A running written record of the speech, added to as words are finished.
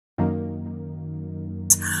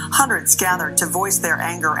Hundreds gathered to voice their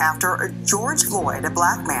anger after George Floyd, a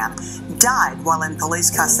black man, died while in police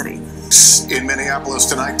custody. In Minneapolis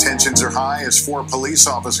tonight, tensions are high as 4 police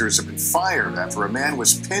officers have been fired after a man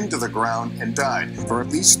was pinned to the ground and died. For at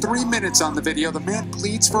least 3 minutes on the video, the man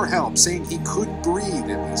pleads for help, saying he couldn't breathe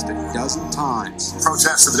at least a dozen times.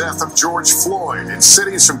 Protests of the death of George Floyd in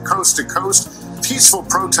cities from coast to coast. Peaceful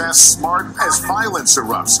protests marked as violence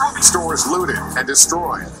erupts. Stores looted and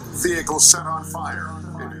destroyed. Vehicles set on fire.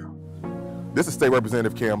 This is State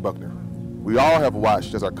Representative Cam Buckner. We all have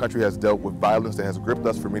watched as our country has dealt with violence that has gripped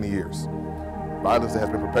us for many years. Violence that has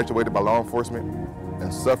been perpetuated by law enforcement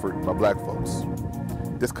and suffered by black folks.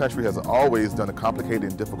 This country has always done a complicated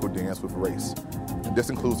and difficult dance with race. And this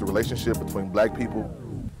includes the relationship between black people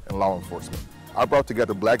and law enforcement. I brought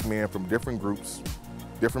together black men from different groups,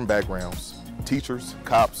 different backgrounds, teachers,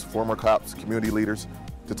 cops, former cops, community leaders,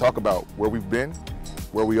 to talk about where we've been,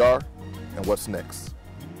 where we are, and what's next.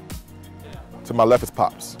 To my left is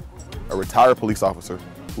Pops, a retired police officer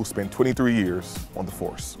who spent 23 years on the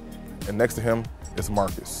force. And next to him is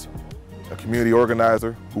Marcus, a community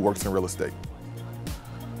organizer who works in real estate.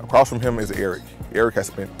 Across from him is Eric. Eric has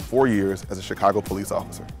spent 4 years as a Chicago police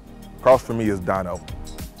officer. Across from me is Dono.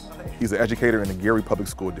 He's an educator in the Gary Public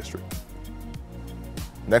School District.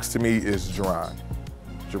 Next to me is Jerron.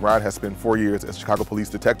 Jerron has spent 4 years as a Chicago police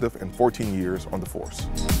detective and 14 years on the force.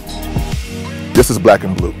 This is Black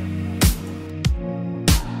and Blue.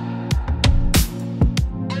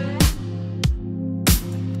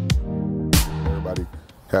 Everybody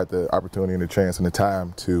had the opportunity and the chance and the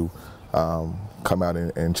time to come out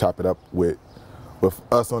and chop it up with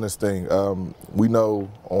us on this thing. We know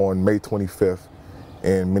on May 25th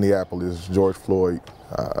in Minneapolis, George Floyd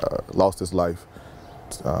lost his life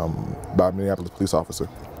by a Minneapolis police officer.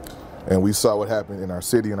 And we saw what happened in our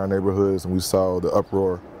city and our neighborhoods, and we saw the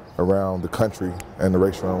uproar around the country and the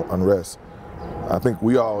racial unrest. I think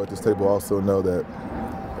we all at this table also know that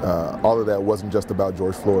all of that wasn't just about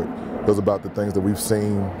George Floyd. It was about the things that we've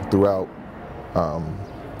seen throughout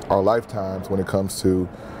our lifetimes when it comes to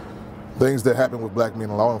things that happen with black men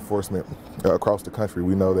in law enforcement across the country.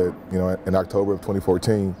 We know that, you know, in October of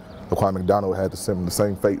 2014, Laquan McDonald had the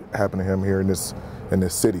same fate happen to him here in this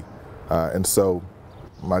city. And so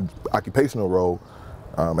my occupational role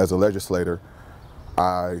as a legislator,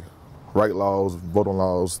 I write laws, vote on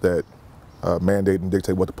laws that mandate and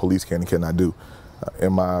dictate what the police can and cannot do.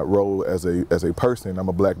 In my role as a person, I'm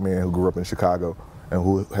a black man who grew up in Chicago and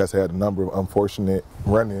who has had a number of unfortunate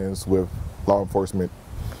run-ins with law enforcement,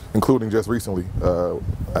 including just recently.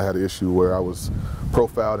 I had an issue where I was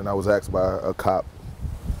profiled and I was asked by a cop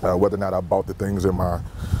whether or not I bought the things in my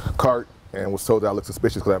cart, and was told that I looked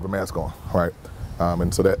suspicious because I have a mask on, right?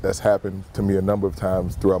 And so that's happened to me a number of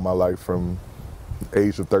times throughout my life, from the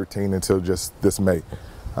age of 13 until just this May.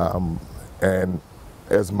 And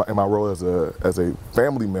in my role as a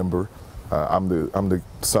family member, I'm the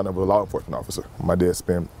son of a law enforcement officer. My dad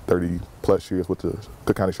spent 30 plus years with the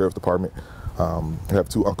Cook County Sheriff's Department. I have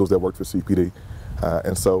 2 uncles that worked for CPD.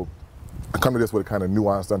 And so I come to this with a kind of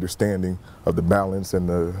nuanced understanding of the balance and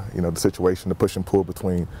the situation, the push and pull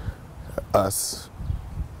between us,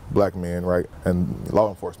 black men, right, and law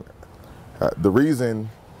enforcement. The reason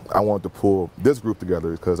I wanted to pull this group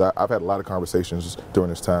together is because I've had a lot of conversations during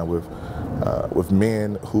this time with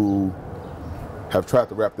men who have tried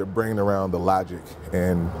to wrap their brain around the logic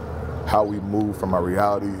and how we move from our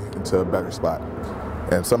reality into a better spot.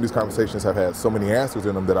 And some of these conversations have had so many answers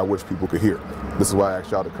in them that I wish people could hear. This is why I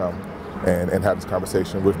asked y'all to come and have this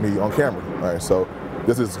conversation with me on camera. Right? So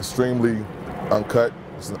this is extremely uncut,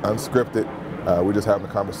 it's unscripted. We're just having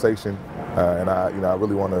a conversation, and I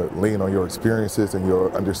really want to lean on your experiences and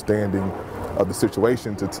your understanding of the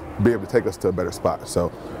situation to be able to take us to a better spot.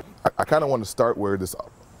 So I kind of want to start where this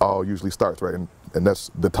all usually starts, right? And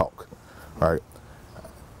that's the talk, right?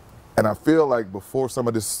 And I feel like before some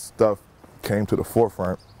of this stuff came to the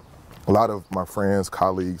forefront, a lot of my friends,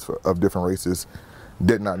 colleagues of different races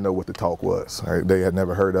did not know what the talk was, right? They had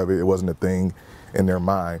never heard of it. It wasn't a thing in their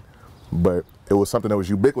mind, but it was something that was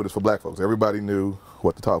ubiquitous for black folks. Everybody knew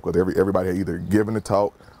what the talk was. Everybody had either given the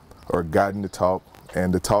talk or gotten the talk,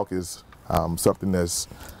 and the talk is something that's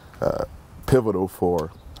pivotal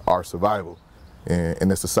for our survival in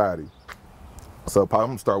this society. So, Paul, I'm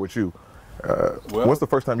gonna start with you. When's the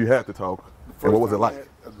first time you had to talk, and what was it like?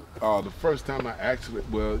 The first time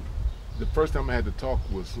the first time I had to talk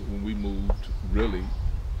was when we moved, really,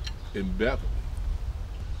 in Bethel.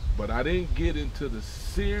 But I didn't get into the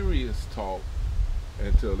serious talk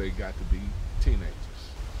until they got to be teenagers.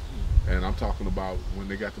 And I'm talking about when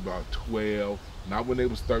they got to about 12, not when they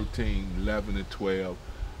was 13, 11 and 12.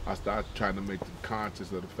 I started trying to make them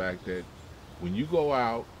conscious of the fact that when you go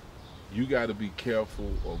out, you got to be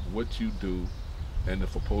careful of what you do. And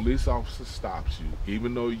if a police officer stops you,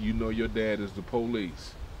 even though you know your dad is the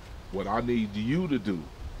police, what I need you to do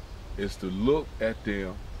is to look at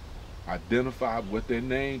them, identify what their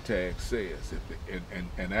name tag says,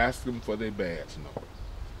 and ask them for their badge number.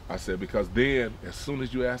 I said, because then, as soon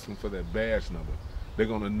as you ask them for their badge number, they're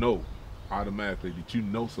going to know automatically that you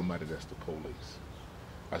know somebody that's the police.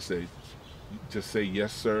 I say, just say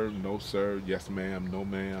yes sir, no sir, yes ma'am, no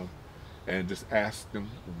ma'am, and just ask them,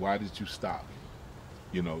 why did you stop me?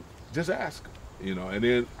 You know, just ask them, you know, and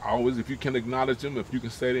then always, if you can acknowledge them, if you can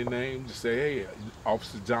say their name, just say, hey,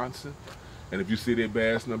 Officer Johnson, and if you see their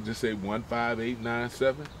badge number, just say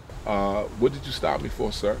 15897. What did you stop me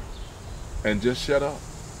for, sir? And just shut up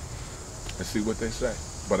and see what they say.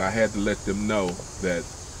 But I had to let them know that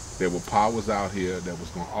there were powers out here that was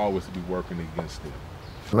going to always be working against them.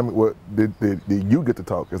 What did you get to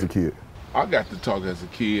talk as a kid? I got to talk as a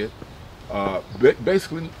kid.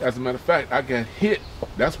 Basically, as a matter of fact, I got hit.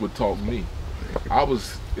 That's what taught me. I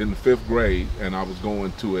was in the 5th grade, and I was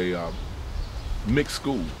going to a mixed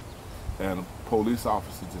school, and a police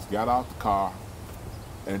officer just got out the car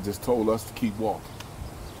and just told us to keep walking.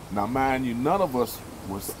 Now, mind you, none of us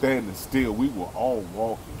were standing still. We were all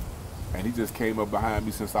walking, and he just came up behind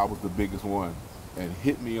me, since I was the biggest one, and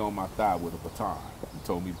hit me on my thigh with a baton and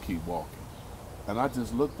told me to keep walking. And I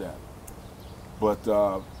just looked at him. But,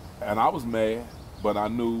 and I was mad, but I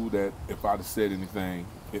knew that if I'd have said anything,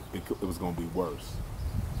 it was going to be worse.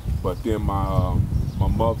 But then my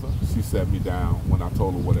mother, she sat me down when I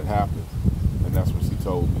told her what had happened, and that's when she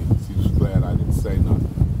told me. She was glad I didn't say nothing.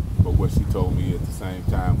 But what she told me at the same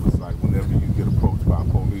time was like, whenever you get approached by a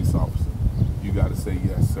police officer, you got to say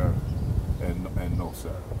yes, sir, and no,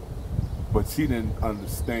 sir. But she didn't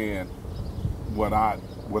understand what I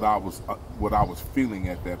was feeling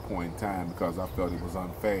at that point in time, because I felt it was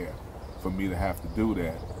unfair for me to have to do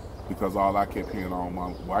that, because all I kept hearing all my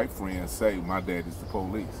white friends say, my dad is the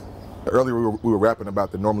police. Earlier we were rapping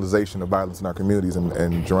about the normalization of violence in our communities, and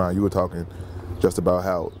Jerron, you were talking just about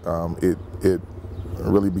how it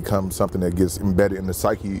really becomes something that gets embedded in the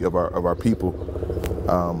psyche of our people.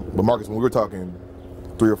 But Marcus, when we were talking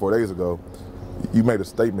 3 or 4 days ago, you made a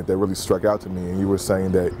statement that really struck out to me, and you were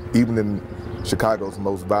saying that even in Chicago's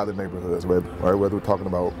most violent neighborhoods, whether we're talking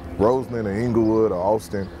about Roseland or Inglewood or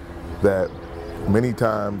Austin, that many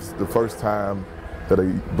times the first time that a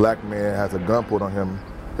black man has a gun pulled on him,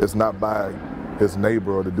 it's not by his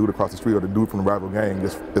neighbor or the dude across the street or the dude from the rival gang,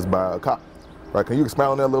 it's by a cop. Right? Can you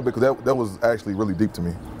expound on that a little bit? Because that was actually really deep to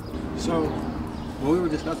me. So, when we were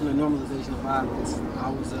discussing the normalization of violence, I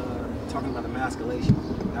was talking about emasculation.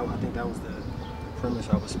 I think that was the premise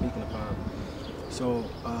I was speaking upon. So,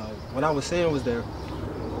 what I was saying was that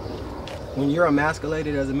when you're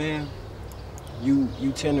emasculated as a man, you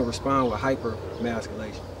tend to respond with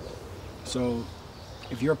hyper-emasculation. So,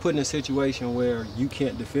 if you're put in a situation where you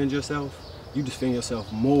can't defend yourself, you defend yourself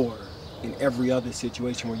more in every other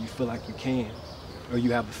situation where you feel like you can, or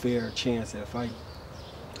you have a fair chance at fighting.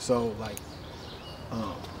 So, like,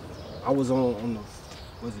 I was on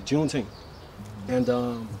Juneteenth, and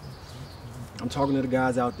I'm talking to the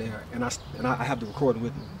guys out there, and I have the recording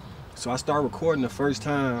with me. So I started recording the first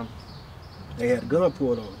time they had a gun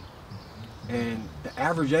pulled on me, and the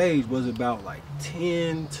average age was about like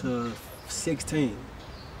 10 to 16.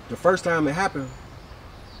 The first time it happened,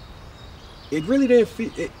 it really didn't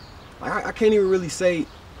feel it. I can't even really say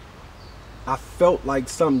I felt like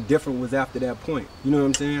something different was after that point. You know what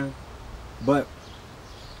I'm saying? But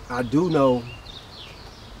I do know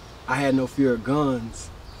I had no fear of guns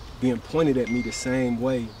being pointed at me the same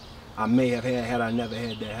way I may have had I never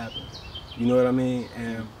had that happen. You know what I mean?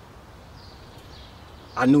 And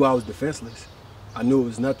I knew I was defenseless. I knew it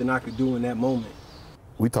was nothing I could do in that moment.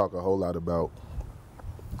 We talk a whole lot about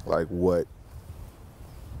like what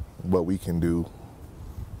we can do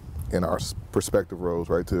in our perspective roles,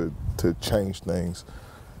 right, to change things.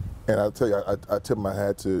 And I'll tell you, I tip my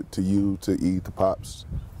hat to you, to E, to Pops,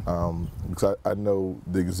 because I know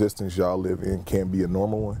the existence y'all live in can't be a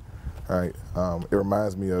normal one, right? It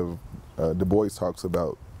reminds me of Du Bois talks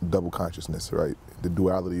about double consciousness, right? The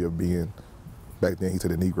duality of being, back then he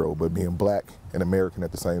said a Negro, but being black and American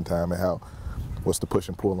at the same time, and how, what's the push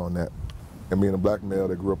and pull on that? And being a black male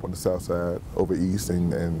that grew up on the South Side over East,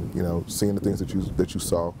 and you know, seeing the things that you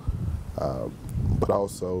saw, but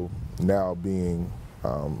also now being,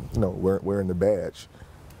 you know, wearing the badge.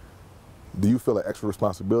 Do you feel an extra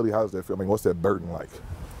responsibility? How does that feel? I mean, what's that burden like?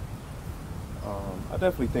 I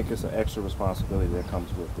definitely think it's an extra responsibility that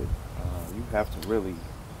comes with it. You have to really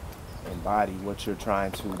embody what you're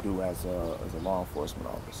trying to do as a law enforcement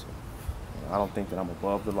officer. I don't think that I'm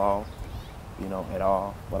above the law, at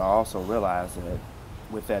all, but I also realize that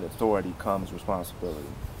with that authority comes responsibility.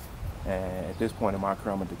 And at this point in my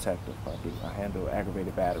career, I'm a detective. I handle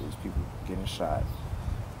aggravated batteries, people getting shot.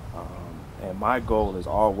 And my goal is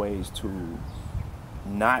always to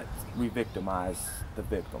not re-victimize the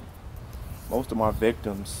victim. Most of my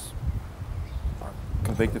victims are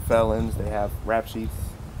convicted felons. They have rap sheets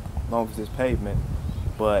as long as it's pavement,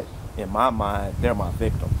 but in my mind, they're my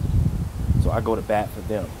victim. So I go to bat for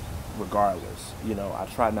them regardless. I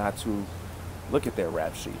try not to look at their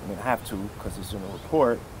rap sheet. I mean, I have to because it's in a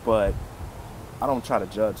report, but I don't try to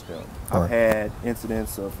judge them. I've had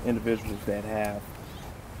incidents of individuals that have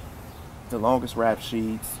the longest rap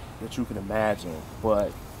sheets that you can imagine,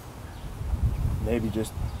 but maybe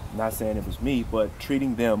just not saying it was me, but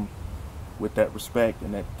treating them with that respect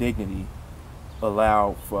and that dignity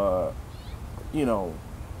allow for,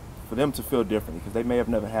 for them to feel differently because they may have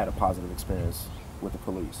never had a positive experience with the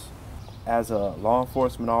police. As a law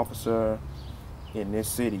enforcement officer in this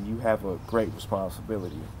city, you have a great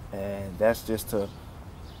responsibility, and that's just to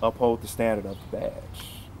uphold the standard of the badge.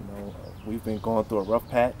 We've been going through a rough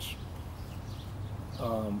patch,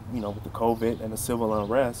 with the COVID and the civil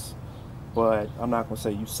unrest, but I'm not going to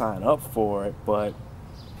say you sign up for it, but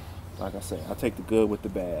like I said, I take the good with the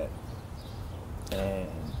bad. And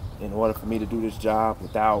in order for me to do this job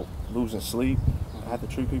without losing sleep, I have to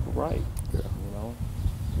treat people right. Yeah.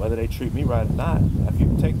 Whether they treat me right or not, if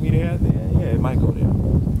you take me there, then yeah, it might go there.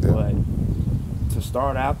 Yeah. But to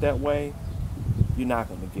start out that way, you're not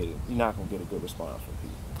going to get it. You're not going to get a good response from people.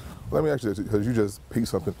 Let me ask you this, because you just piqued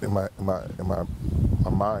something in my mind.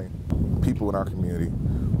 People in our community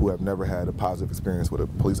who have never had a positive experience with a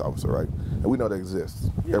police officer, right? And we know that exists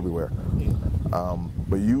everywhere. Yeah.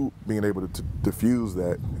 But you being able to diffuse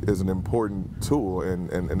that is an important tool, and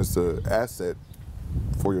it's an asset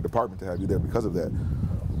for your department to have you there because of that.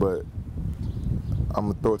 But I'm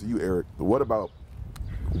gonna throw it to you, Eric. What about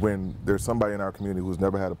when there's somebody in our community who's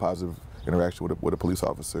never had a positive interaction with a police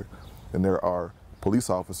officer, and there are police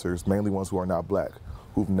officers, mainly ones who are not black,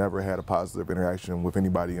 who've never had a positive interaction with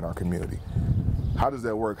anybody in our community? How does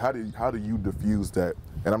that work? How do you diffuse that?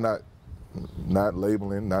 And I'm not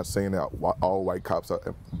labeling, not saying that all white cops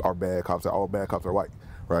are bad cops, all bad cops are white,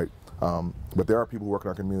 right? But there are people who work in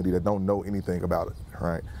our community that don't know anything about it,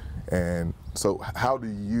 right? And so how do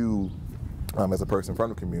you, as a person from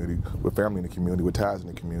the community, with family in the community, with ties in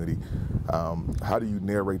the community, how do you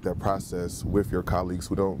narrate that process with your colleagues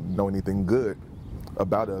who don't know anything good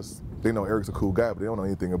about us? They know Eric's a cool guy, but they don't know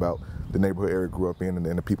anything about the neighborhood Eric grew up in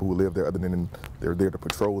and the people who live there, other than they're there to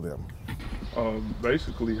patrol them.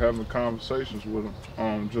 Basically having conversations with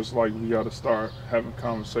them. Just like we got to start having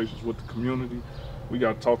conversations with the community, we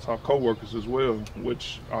got to talk to our coworkers as well,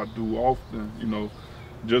 which I do often.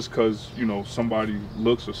 Just because somebody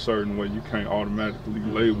looks a certain way, you can't automatically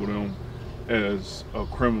label them as a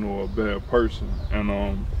criminal or a bad person.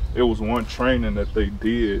 And it was one training that they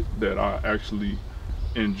did that I actually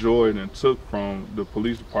enjoyed and took from the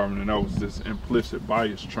police department, and that was this implicit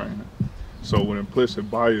bias training. So with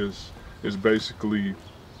implicit bias is basically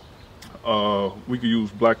we could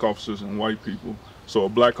use black officers and white people. So a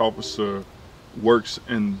black officer works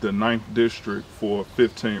in the 9th district for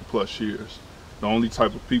 15 plus years. The only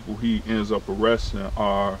type of people he ends up arresting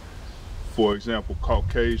are, for example,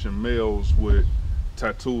 Caucasian males with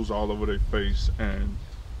tattoos all over their face and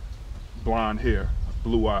blonde hair,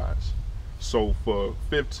 blue eyes. So for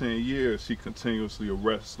 15 years, he continuously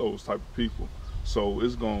arrests those type of people. So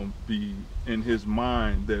it's going to be in his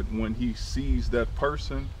mind that when he sees that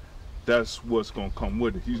person, that's what's going to come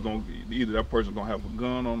with it. He's going to, either that person's going to have a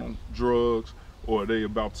gun on them, drugs, or they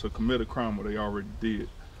about to commit a crime, or they already did.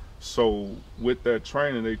 So with that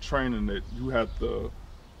training, they training that you have to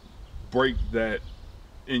break that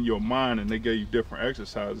in your mind, and they gave you different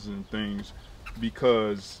exercises and things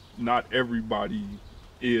because not everybody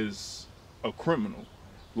is a criminal.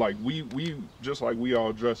 Like we just like we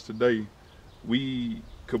all dressed today, we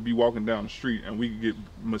could be walking down the street and we could get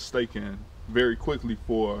mistaken very quickly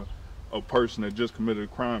for a person that just committed a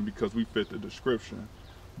crime because we fit the description.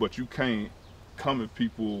 But you can't come at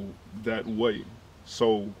people that way.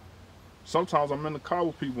 So sometimes I'm in the car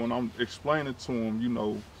with people and I'm explaining to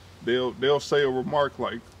them, they'll say a remark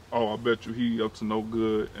like, "Oh, I bet you he up to no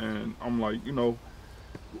good," and I'm like,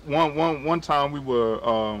 one time we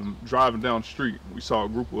were driving down the street, we saw a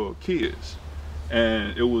group of kids,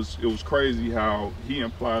 and it was crazy how he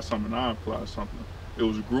implied something and I implied something. It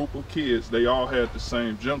was a group of kids, they all had the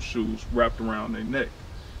same gym shoes wrapped around their neck,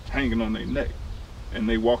 hanging on their neck, and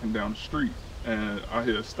they walking down the street. and I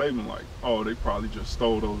hear a statement like, "Oh, they probably just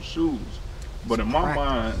stole those shoes." But in my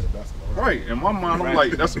mind, right, in my mind, I'm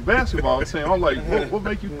like, that's a basketball team. I'm like, what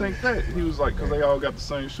make you think that? He was like, because they all got the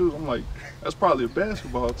same shoes. I'm like, that's probably a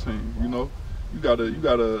basketball team, you know? You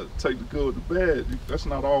gotta take the good with the bad. That's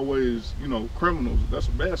not always, you know, criminals. That's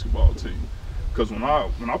a basketball team. Because when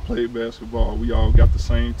I played basketball, we all got the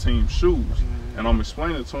same team shoes. And I'm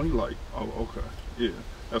explaining it to him, he like, oh, okay, yeah,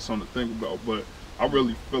 that's something to think about. But I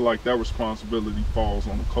really feel like that responsibility falls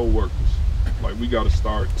on the co-workers. Like, we got to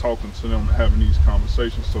start talking to them and having these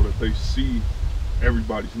conversations so that they see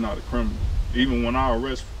everybody's not a criminal. Even when I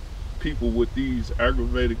arrest people with these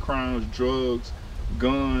aggravated crimes, drugs,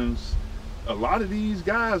 guns, a lot of these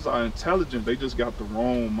guys are intelligent. They just got the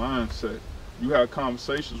wrong mindset. You have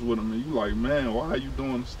conversations with them and you like, man, why are you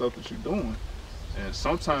doing the stuff that you're doing? And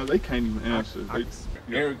sometimes they can't even answer.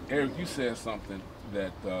 Eric, you said something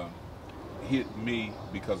that hit me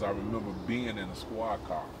because I remember being in a squad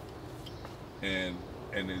car. And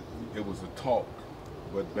it was a talk,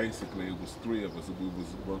 but basically it was three of us. We was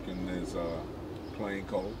working as plain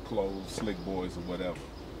clothes, slick boys or whatever.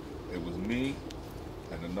 It was me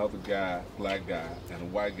and another guy, black guy, and a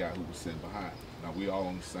white guy who was sitting behind. Now we all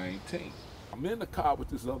on the same team. I'm in the car with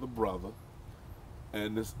this other brother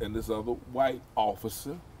and this other white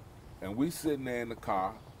officer, and we sitting there in the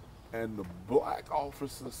car, and the black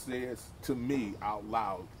officer says to me out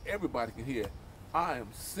loud, everybody can hear, "I am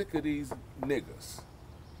sick of these niggas."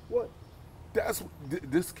 What?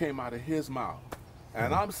 This came out of his mouth.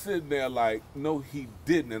 And I'm sitting there like, no, he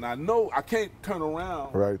didn't. And I know I can't turn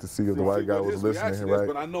around. Right, to see if the white guy was listening, right?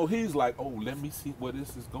 But I know he's like, oh, let me see where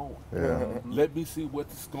this is going. Yeah. Let me see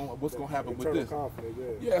what's going to happen with this.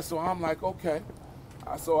 Yeah, so I'm like, okay.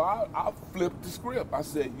 So I flipped the script. I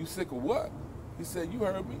said, you sick of what? He said, you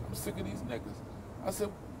heard me. I'm sick of these niggas. I said,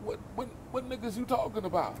 what niggas you talking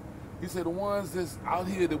about? He said, the ones that's out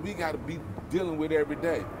here that we got to be dealing with every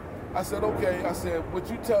day. I said, okay. I said, what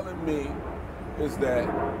you telling me is that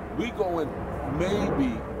we go in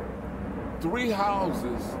maybe 3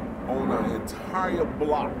 houses on an entire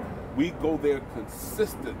block. We go there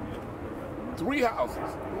consistently. 3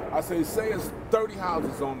 houses. I say it's 30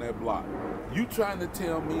 houses on that block. You trying to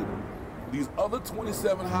tell me these other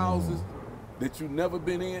 27 houses that you never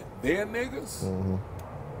been in, they're niggas?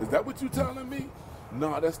 Is that what you telling me?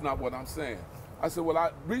 No, that's not what I'm saying. I said,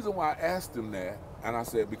 well, reason why I asked him that, and I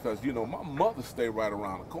said, because, you know, my mother stayed right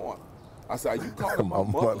around the corner. I said, are you calling my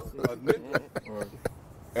mother a nigga?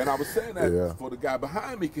 And I was saying that for the guy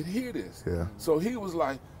behind me could hear this. Yeah. So he was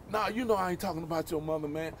like, nah, you know I ain't talking about your mother,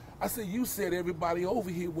 man. I said, you said everybody over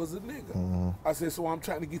here was a nigga. I said, so I'm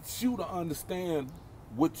trying to get you to understand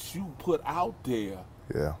what you put out there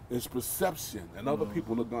is perception, and other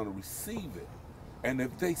people are going to receive it. And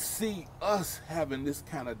if they see us having this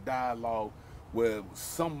kind of dialogue where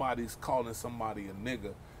somebody's calling somebody a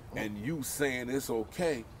nigga and you saying it's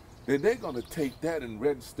okay, then they're going to take that and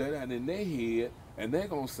register that in their head, and they're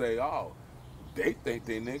going to say, oh, they think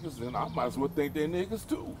they niggas, then I might as well think they niggas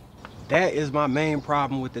too. That is my main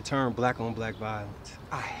problem with the term black on black violence.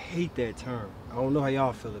 I hate that term. I don't know how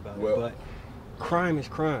y'all feel about it, but crime is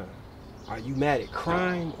crime. Are you mad at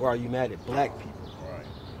crime or are you mad at black people?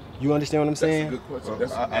 You understand what I'm saying? That's a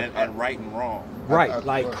good question. And right and wrong. Right,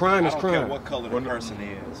 like crime is crime. I don't care what color the person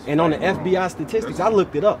is. And on the FBI statistics, I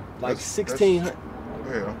looked it up. Like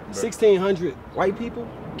 1,600 white people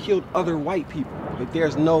killed other white people. But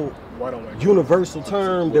there's no universal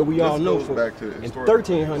term that we all know for. And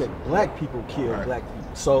 1,300 black people killed black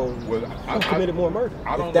people. So who committed more murder?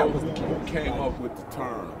 I don't know who came up with the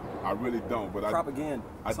term. I really don't. But propaganda.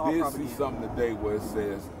 I did see something today where it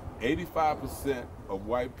says 85% of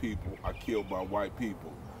white people are killed by white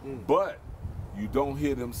people, but you don't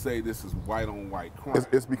hear them say this is white on white crime.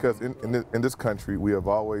 It's because in this country we have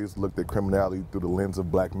always looked at criminality through the lens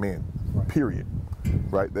of black men, period.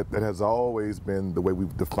 Right? That has always been the way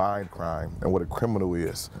we've defined crime and what a criminal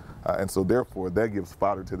is, and so therefore that gives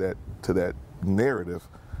fodder to that narrative.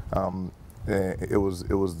 And it's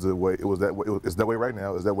that way right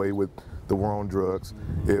now. It's that way with the war on drugs.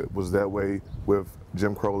 It was that way with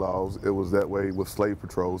Jim Crow laws. It was that way with slave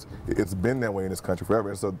patrols. It's been that way in this country forever.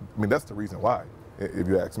 And so, I mean, that's the reason why, if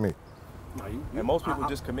you ask me. And most people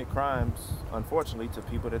just commit crimes, unfortunately, to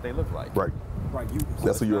people that they look like. Right. Right.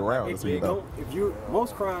 That's who you're around. That's who you know. If you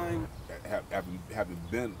most crime, having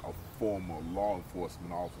been a former law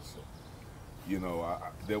enforcement officer, you know,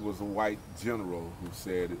 there was a white general who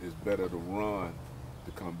said it's better to run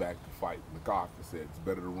to come back to fight. MacArthur said it's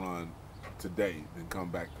better to run today than come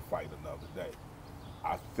back to fight another day.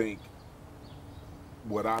 I think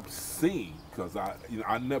what I've seen, because I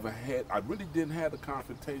really didn't have a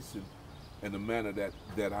confrontation in the manner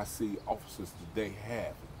that I see officers today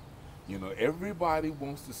have. You know, everybody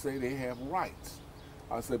wants to say they have rights.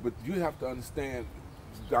 I said, but you have to understand,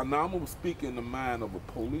 now I'm going to speak in the mind of a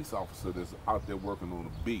police officer that's out there working on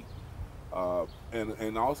a beat.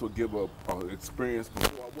 And also give a experience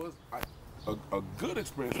before I was, a good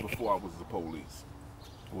experience before I was the police,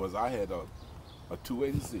 was I had a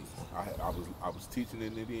 280Z. I was teaching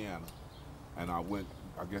in Indiana, and I went,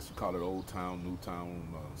 I guess you call it Old Town, New Town,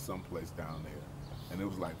 someplace down there. And it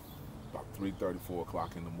was like about 3:30, 4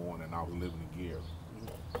 o'clock in the morning, and I was living in Gary,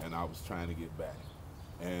 and I was trying to get back.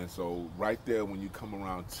 And so right there, when you come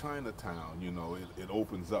around Chinatown, you know, it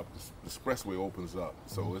opens up, the expressway opens up.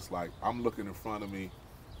 So it's like, I'm looking in front of me,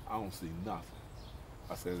 I don't see nothing.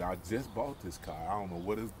 I said, I just bought this car. I don't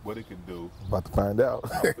know what it can do. About to find out.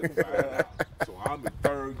 So I'm in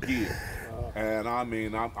third gear. And I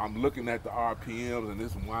mean, I'm looking at the RPMs and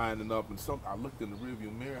it's winding up, and I looked in the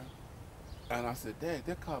rearview mirror and I said, Dad,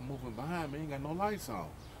 that car moving behind me ain't got no lights on.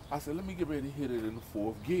 I said, let me get ready to hit it in the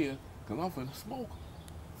fourth gear, because I'm finna smoke.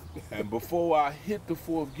 And before I hit the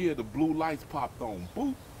fourth gear, the blue lights popped on,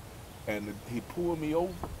 boop, and he pulled me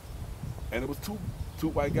over, and it was two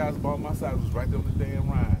white guys on my side. It was right there on the damn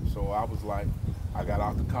rhyme. So I was like, I got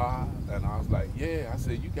out the car, and I was like, yeah. I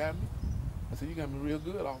said, you got me? I said, you got me real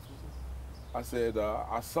good, officer. I said,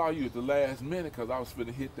 I saw you at the last minute because I was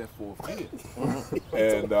finna hit that fourth gear.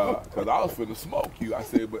 And because I was finna smoke you. I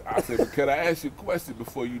said, but can I ask you a question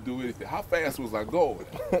before you do anything? How fast was I going?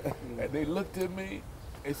 And they looked at me.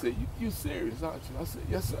 They said, you serious, aren't you? I said,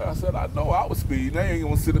 yes, sir. I said, I know I was speeding. They ain't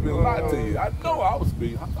gonna sit up and lie to you. I know I was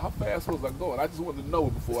speeding. How fast was I going? I just wanted to know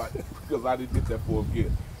before because I didn't get that fourth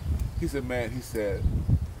gear. He said, man,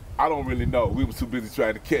 I don't really know. We were too busy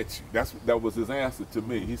trying to catch you. That was his answer to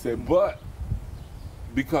me. He said, but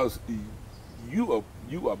because you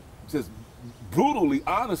are just brutally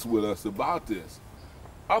honest with us about this,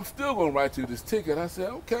 I'm still gonna write you this ticket. I said,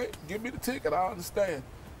 okay, give me the ticket, I understand.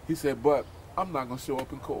 He said, but I'm not gonna show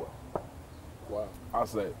up in court. Wow. I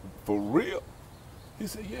said, for real? He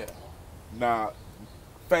said, yeah. Now,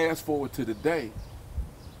 fast forward to today,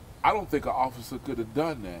 I don't think an officer could have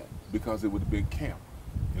done that because it would have been camera.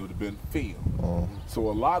 It would have been filmed. So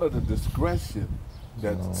a lot of the discretion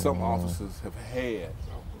that some officers have had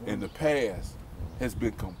in the past has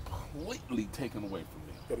been completely taken away from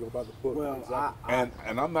me. Gotta go by the book. Well, exactly.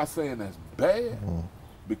 And I'm not saying that's bad,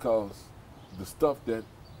 because the stuff that,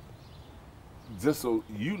 just so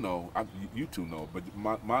you know, you two know, but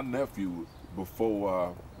my nephew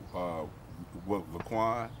before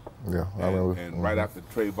Laquan, yeah, I remember. And right after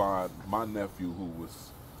Trayvon, my nephew, who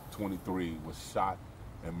was 23, was shot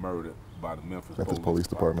and murdered by the Memphis Police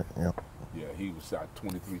Department. Yeah. Yeah, he was shot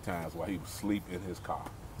 23 times while he was asleep in his car.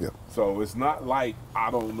 Yeah. So it's not like I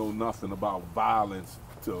don't know nothing about violence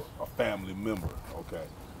to a family member, okay?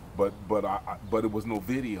 But it was no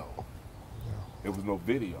video. Yeah. It was no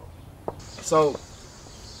video. So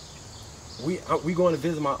we going to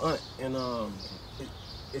visit my aunt, and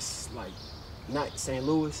it's like not St.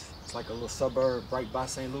 Louis. It's like a little suburb right by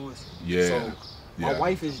St. Louis. Yeah. So my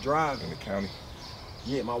wife is driving. In the county.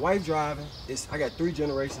 Yeah, my wife driving. I got 3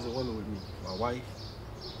 generations of women with me. My wife,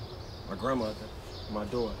 my grandmother, my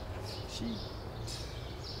daughter. She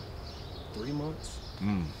 3 months.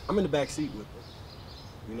 I'm in the back seat with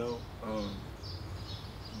her. You know,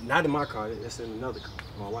 not in my car. It's in another car.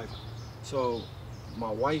 My wife. So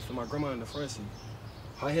my wife and my grandma in the front seat.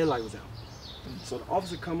 Her headlight was out. So the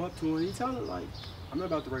officer come up to her and he tell her, like, I'm not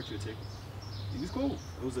about to write you a ticket. He was cool.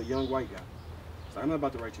 It was a young white guy. So I'm not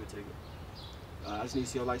about to write you a ticket. I just need to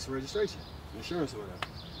see your license and registration, insurance or whatever.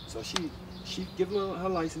 So she giving her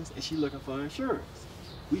license and she looking for insurance.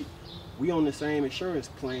 We on the same insurance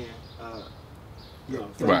plan, you know,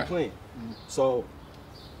 same plan. So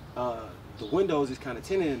the windows is kind of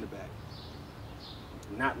tinted in the back,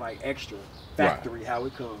 not like extra factory how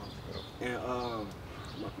it comes. And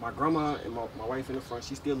my grandma and my wife in the front,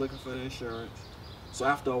 she's still looking for the insurance. So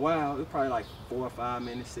after a while, it was probably like 4 or 5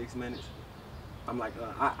 minutes, 6 minutes. I'm like,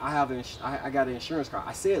 I got an insurance card.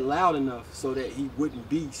 I said loud enough so that he wouldn't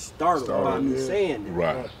be startled by me saying that.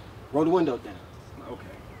 Right. Roll the window down. I'm like,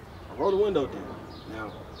 okay. I roll the window down.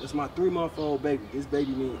 Now, it's my 3-month-old baby. This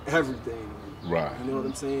baby means everything to me. Right. You know what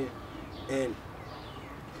I'm saying? And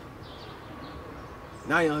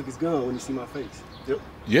now he hug his gun when he see my face. Yep.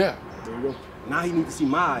 Yeah. There you go. Now he need to see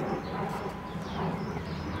my ID.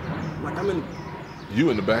 Like I'm in. You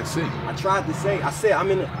in the back seat. I tried to say, I'm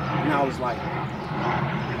in the, and I was like,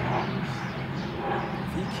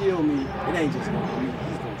 if he kill me, it ain't just gonna be me,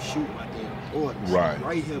 he's gonna shoot my damn daughter. Right.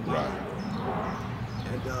 Right here by right. me.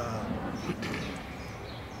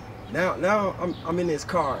 And Now I'm in this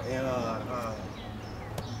car, and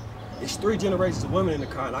it's 3 generations of women in the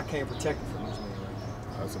car, and I can't protect it from this man right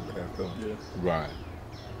now. That's a bad feeling. Yeah. Right.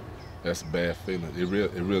 That's a bad feeling. It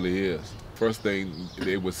really is. First thing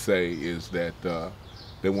they would say is that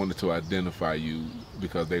they wanted to identify you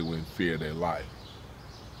because they were in fear of their life.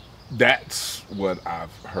 That's what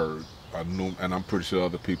I've heard, and I'm pretty sure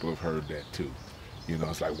other people have heard that too. You know,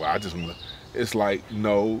 it's like, well, I just want to. It's like,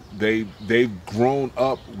 no, they've grown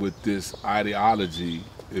up with this ideology.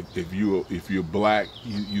 If you're black,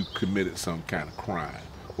 you committed some kind of crime,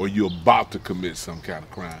 or you're about to commit some kind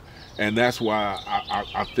of crime, and that's why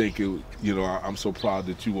I think it. You know, I'm so proud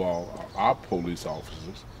that you all are police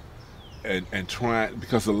officers, and trying,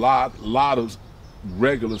 because a lot of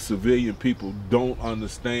regular civilian people don't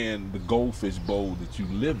understand the goldfish bowl that you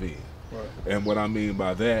live in. Right. And what I mean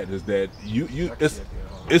by that is that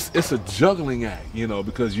it's a juggling act, you know,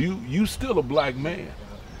 because you still a black man,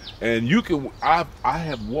 and you can. I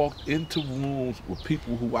have walked into rooms with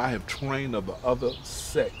people who I have trained of the other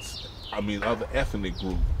sex, other ethnic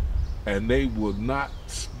group, and they would not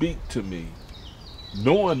speak to me,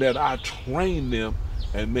 knowing that I trained them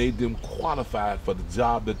and made them qualified for the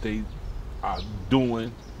job that they are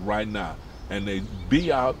doing right now, and they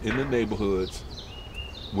be out in the neighborhoods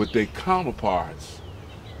with their counterparts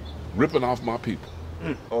ripping off my people.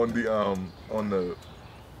 On the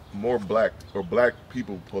more black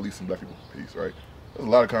people policing black people piece, right? There's a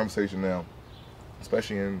lot of conversation now,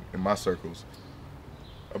 especially in my circles,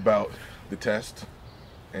 about the test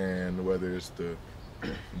and whether it's the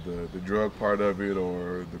drug part of it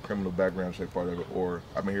or the criminal background check part of it, or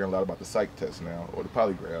I've been hearing a lot about the psych test now, or the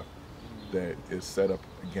polygraph that is set up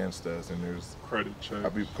against us, and there's credit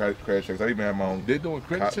checks. Credit checks. I even have my own. They're doing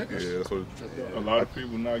credit checks? Yeah, that's what a lot of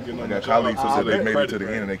people not getting on the got job. colleagues who said they made it to the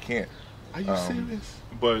end and they can't. Are you serious?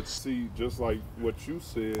 But see, just like what you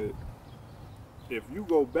said, if you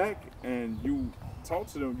go back and you talk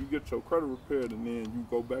to them, you get your credit repaired, and then you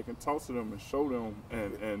go back and talk to them and show them,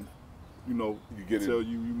 and you know,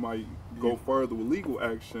 you might go further with legal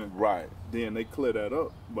action. Right. Then they clear that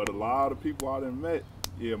up. But a lot of people I done met,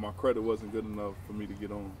 yeah, my credit wasn't good enough for me to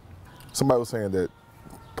get on. Somebody was saying that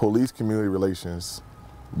police community relations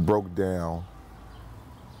broke down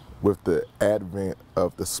with the advent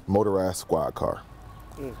of the motorized squad car.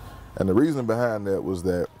 And the reason behind that was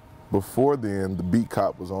that before then, the beat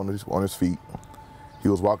cop was on his feet. He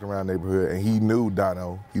was walking around the neighborhood, and he knew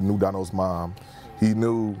Dono. He knew Dono's mom. He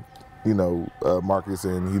knew, Marcus,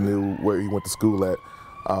 and he knew where he went to school at.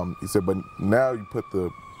 He said, but now you put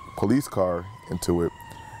the police car into it,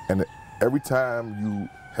 and every time you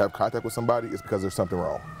have contact with somebody, it's because there's something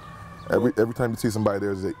wrong. Every time you see somebody,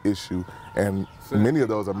 there's an issue, and many of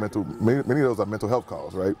those are mental health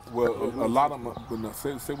calls, right? Well, a lot of them.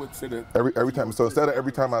 Say that. Every time. So instead of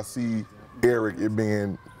every time I see Eric, it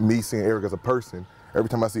being me seeing Eric as a person, every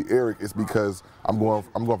time I see Eric, it's because I'm going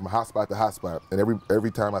from hot spot to hot spot, and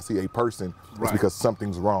every time I see a person, it's because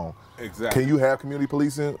something's wrong. Exactly. Can you have community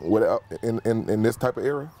policing without in this type of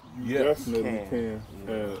era? Yes, definitely can.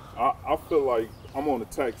 And I feel like I'm on the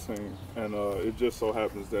TAC team, and it just so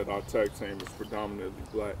happens that our TAC team is predominantly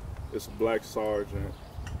black. It's a black sergeant.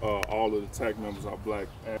 All of the TAC members are black.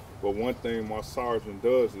 But one thing my sergeant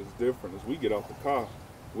does is different. Is we get out the car,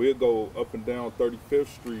 we'll go up and down 35th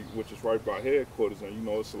Street, which is right by headquarters, and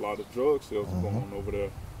it's a lot of drug sales going on over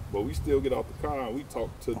there. But we still get out the car and we talk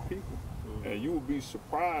to the people. And you would be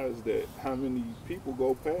surprised at how many people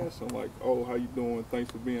go past and like, oh, how you doing? Thanks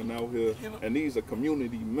for being out here. And these are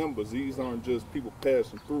community members. These aren't just people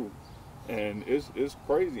passing through. And it's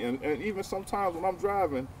crazy. And even sometimes when I'm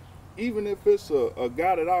driving, even if it's a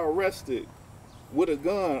guy that I arrested with a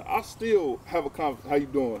gun, I still have a conversation. How you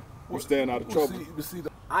doing? You staying out of trouble?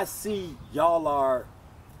 I see y'all are,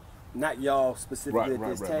 not y'all specifically at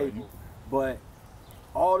this table, but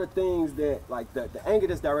all the things that, like the anger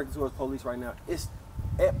that's directed towards police right now, it's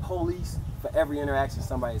at police for every interaction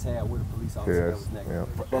somebody's had with a police officer that was negative.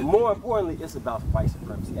 Yeah. But more importantly, it's about white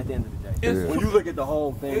supremacy at the end of the day. When you look at the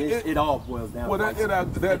whole thing, it all boils down to white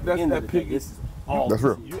supremacy. That's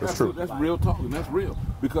real. That's true. That's real talking. That's real.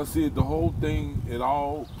 Because see, the whole thing, it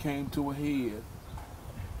all came to a head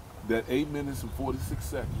that 8 minutes and 46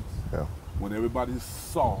 seconds when everybody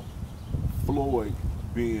saw Floyd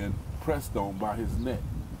being pressed on by his neck,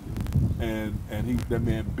 and that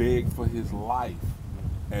man begged for his life,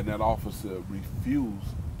 and that officer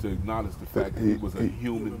refused to acknowledge the fact that he was a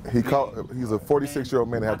human. He's a 46-year-old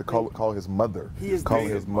man that had to call his mother, calling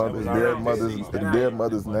his dead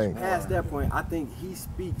mother's name. Past that point, I think he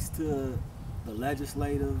speaks to the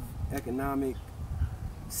legislative, economic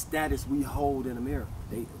status we hold in America.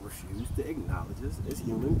 they refuse to acknowledge us as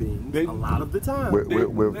human beings a lot of the time. With knee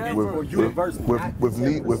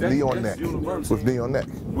on neck. With knee on neck.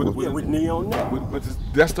 With knee on neck. But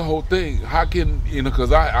that's the whole thing. How can, you know,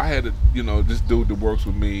 because I had a, you know, this dude that works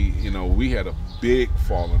with me, you know, we had a big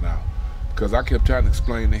falling out. Because I kept trying to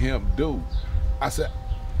explain to him, dude, I said,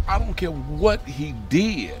 I don't care what he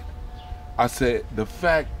did. I said, the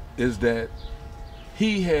fact is that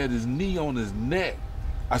he had his knee on his neck.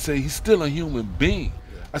 I said, he's still a human being.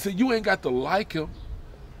 I said, you ain't got to like him,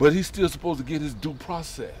 but he's still supposed to get his due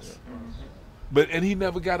process. And he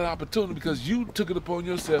never got an opportunity because you took it upon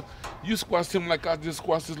yourself. You squashed him like I just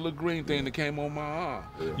squashed this little green thing that came on my arm.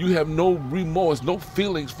 You have no remorse, no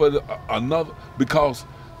feelings for another, because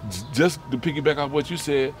just to piggyback off what you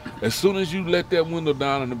said, as soon as you let that window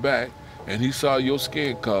down in the back and he saw your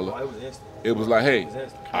skin color, it was like, hey,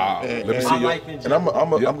 let me see your. And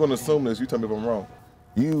I'm going to assume this. You tell me if I'm wrong.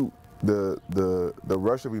 The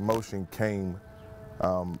rush of emotion came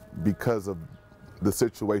because of the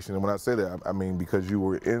situation, and when I say that, I mean because you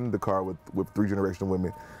were in the car with 3 generational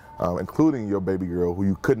women, including your baby girl, who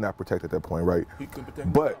you could not protect at that point, right? He couldn't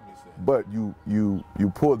protect but you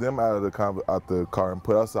pulled them out of the car and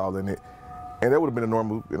put us all in it, and that would have been a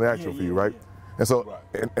normal interaction for you, right? And so,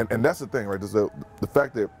 and that's the thing, right? The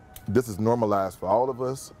fact that this is normalized for all of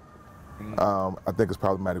us, I think it's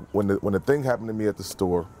problematic. When the thing happened to me at the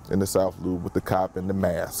store in the South Loop with the cop and the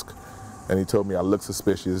mask, and he told me I look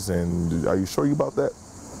suspicious, and are you sure you about that?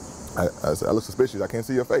 I said, I look suspicious. I can't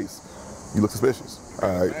see your face. You look suspicious. All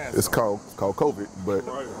right, it's called COVID, but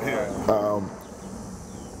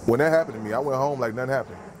when that happened to me, I went home like nothing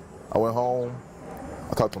happened. I went home,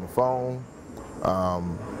 I talked on the phone,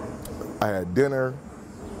 I had dinner,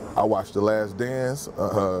 I watched The Last Dance,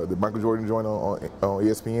 the Michael Jordan joint on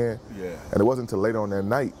ESPN, and it wasn't until later on that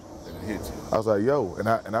night that it hit you. I was like, yo, and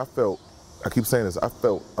I felt, I keep saying this, I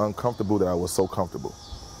felt uncomfortable that I was so comfortable.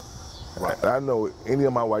 Right. And I know any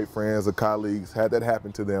of my white friends or colleagues, had that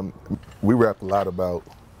happen to them, we rapped a lot about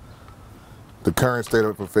the current state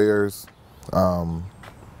of affairs, and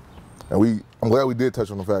I'm glad we did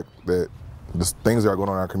touch on the fact that the things that are going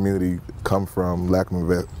on in our community come from lack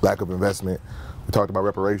of investment. We talked about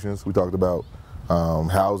reparations, we talked about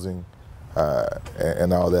housing,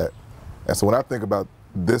 and all that. And so when I think about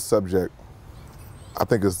this subject, I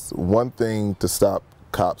think it's one thing to stop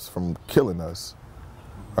cops from killing us,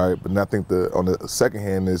 right? But I think on the second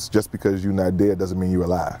hand is just because you're not dead doesn't mean you're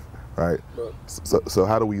alive, right? So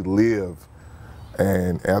how do we live?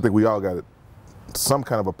 And I think we all got some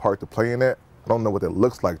kind of a part to play in that. I don't know what that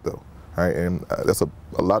looks like though, right? And that's a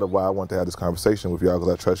lot of why I want to have this conversation with y'all,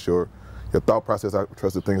 because I trust your thought process, I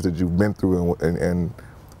trust the things that you've been through and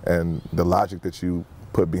the logic that you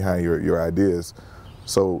put behind your ideas.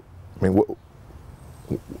 So, I mean, what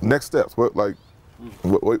next steps? What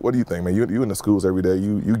do you think, man? You in the schools every day.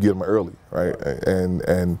 You get them early, right?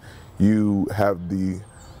 And you have the,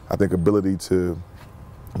 I think, ability to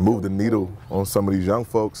move the needle on some of these young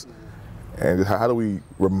folks. And how do we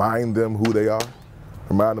remind them who they are?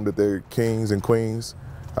 Remind them that they're kings and queens,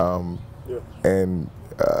 and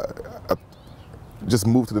just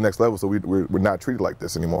move to the next level so we're not treated like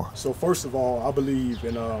this anymore. So first of all, I believe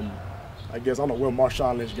in, I guess, I don't know where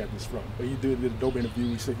Marshawn Lynch got this from, but he did a dope interview.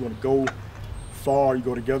 He said, if you want to go far, you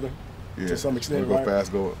go together, to some extent, right? Go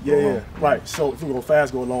fast, go alone. Right. So if you go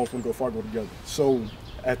fast, go alone. If you want to go far, go together. So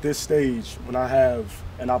at this stage, when I have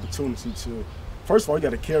an opportunity to, first of all, you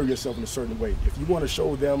got to carry yourself in a certain way. If you want to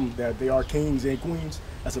show them that they are kings and queens,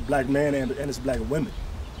 as a black man and as black women,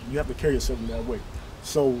 you have to carry yourself in that way.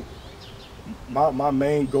 So my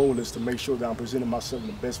main goal is to make sure that I'm presenting myself in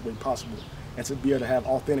the best way possible, and to be able to have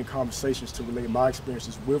authentic conversations to relate my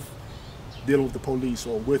experiences with dealing with the police,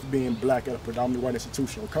 or with being black at a predominantly white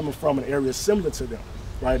institution, or coming from an area similar to them,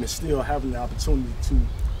 right, and still having the opportunity to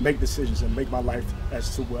make decisions and make my life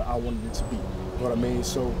as to where I wanted it to be. You know what I mean?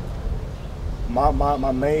 So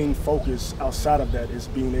my main focus outside of that is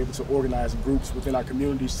being able to organize groups within our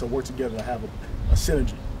communities to work together and have a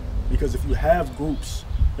synergy. Because if you have groups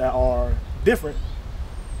that are different,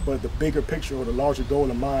 but the bigger picture or the larger goal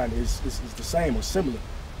in mind is the same or similar,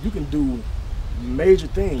 you can do major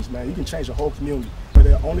things, man. You can change the whole community, but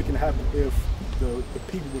it only can happen if the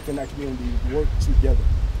people within that community work together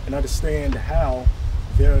and understand how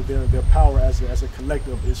their power as a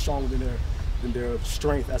collective is stronger than their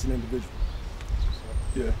strength as an individual.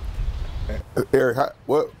 Yeah. Eric,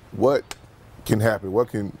 what can happen? What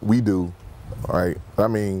can we do? All right. I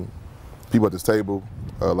mean, people at this table,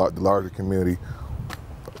 the larger community.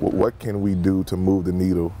 What can we do to move the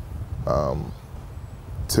needle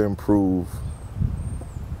to improve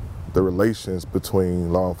the relations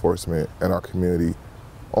between law enforcement and our community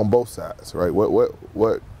on both sides, right?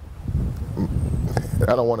 What?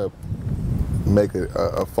 I don't want to make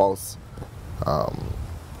a false,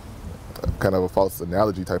 kind of a false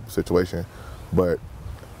analogy type of situation, but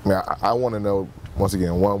I mean, I want to know once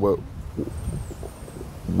again, one,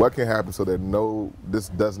 what can happen so that this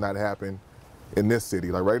does not happen in this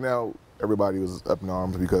city. Like right now, everybody was up in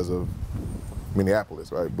arms because of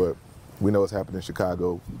Minneapolis, right? But we know it's happened in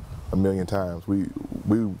Chicago a million times.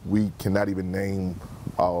 We cannot even name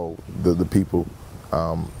all the people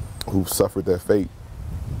who've suffered that fate.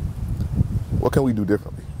 What can we do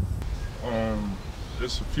differently?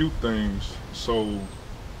 It's a few things. So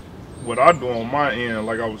what I do on my end,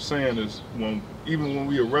 like I was saying, is even when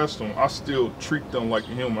we arrest them, I still treat them like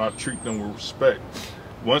a human. I treat them with respect.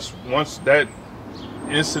 Once that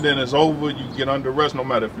incident is over, you get under arrest, no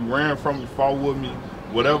matter if you ran from me, fought with me,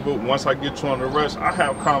 whatever. Once I get you under arrest, I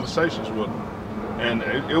have conversations with them. And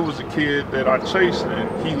it was a kid that I chased,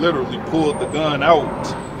 and he literally pulled the gun out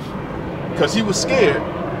because he was scared.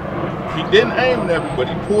 He didn't aim at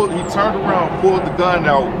everybody. He turned around, pulled the gun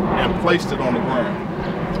out, and placed it on the ground.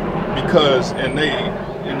 Because in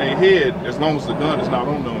their head, as long as the gun is not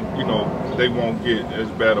on them, you know, they won't get as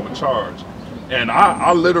bad of a charge. And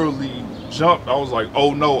I literally jumped. I was like,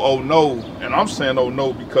 oh no. And I'm saying oh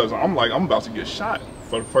no because I'm like, I'm about to get shot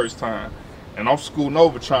for the first time. And I'm scooting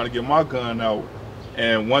over trying to get my gun out.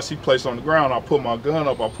 And once he placed on the ground, I put my gun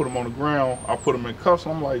up, I put him on the ground, I put him in cuffs.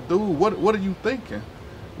 I'm like, dude, what are you thinking?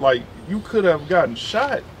 Like, you could have gotten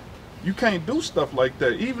shot. You can't do stuff like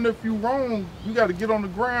that. Even if you're wrong, you got to get on the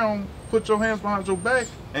ground, put your hands behind your back,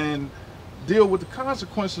 and deal with the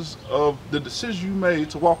consequences of the decision you made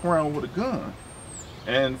to walk around with a gun.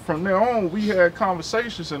 And from there on, we had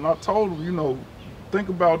conversations, and I told him, you know, think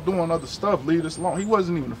about doing other stuff, leave this alone. He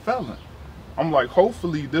wasn't even a felon. I'm like,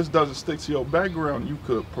 hopefully this doesn't stick to your background. You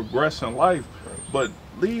could progress in life, but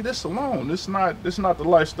leave this alone. It's not the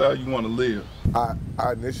lifestyle you want to live. I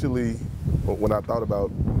initially, when I thought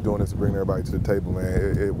about doing this to bring everybody to the table,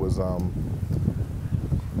 man, it was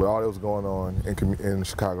with all that was going on in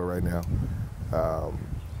Chicago right now.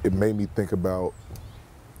 It made me think about.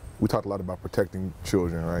 We talked a lot about protecting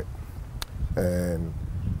children, right? And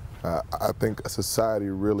I think a society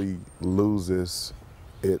really loses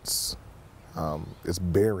its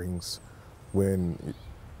bearings when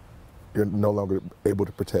you're no longer able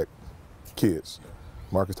to protect kids.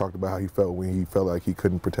 Marcus talked about how he felt when he felt like he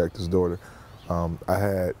couldn't protect his daughter. I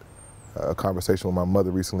had a conversation with my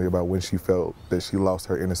mother recently about when she felt that she lost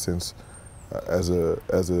her innocence as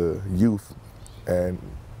a youth, and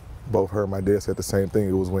both her and my dad said the same thing.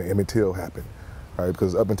 It was when Emmett Till happened, right?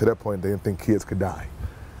 Because up until that point, they didn't think kids could die.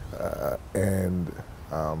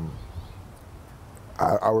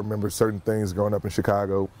 I remember certain things growing up in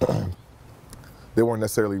Chicago. They weren't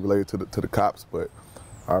necessarily related to the cops, but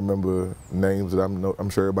I remember names that I'm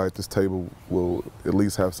sure everybody at this table will at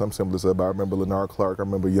least have some semblance of. I remember Leonard Clark, I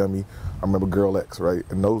remember Yummy, I remember Girl X, right?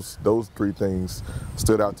 And those three things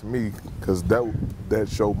stood out to me because that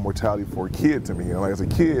showed mortality for a kid to me. You know, like as a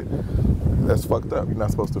kid, that's fucked up. You're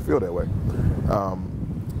not supposed to feel that way.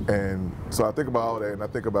 And so I think about all that, and I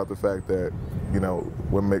think about the fact that, you know,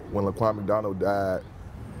 when Laquan McDonald died,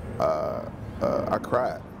 I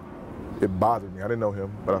cried. It bothered me. I didn't know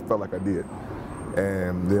him, but I felt like I did.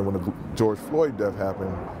 And then when the George Floyd death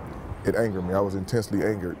happened, it angered me. I was intensely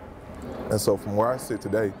angered. And so from where I sit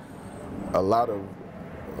today, a lot of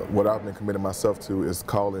what I've been committing myself to is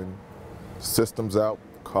calling systems out,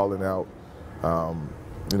 calling out,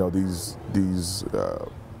 you know, these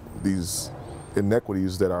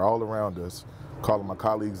inequities that are all around us, calling my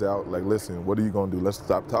colleagues out, like, listen, what are you gonna do? Let's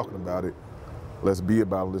stop talking about it. Let's be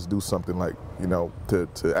about it. Let's do something, like, you know,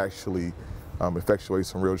 to actually effectuate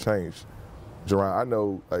some real change. Jerron, I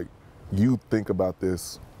know, like, you think about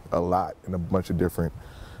this a lot in a bunch of different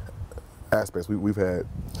aspects. We've had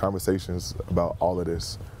conversations about all of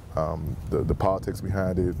this, the politics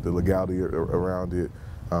behind it, the legality around it,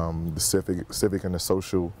 the civic and the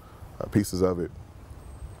social pieces of it.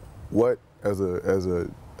 What, as a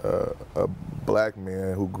black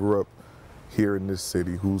man who grew up here in this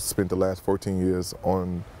city, who spent the last 14 years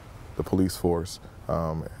on the police force,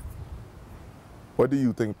 what do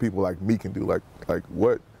you think people like me can do? Like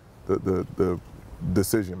what the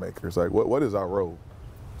decision makers, like what is our role?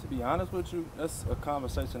 To be honest with you, that's a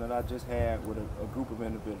conversation that I just had with a group of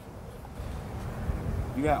individuals.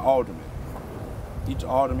 You got aldermen. Each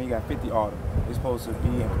alderman, you got 50 aldermen. They're supposed to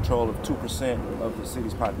be in control of 2% of the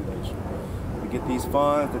city's population. We get these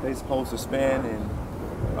funds that they're supposed to spend in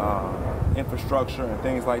infrastructure and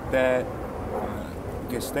things like that.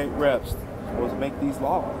 You get state reps supposed to make these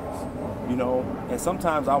laws, you know. And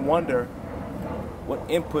sometimes I wonder, what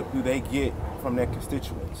input do they get from their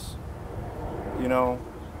constituents? You know,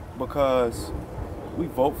 because we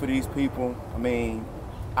vote for these people. I mean,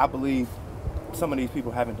 I believe some of these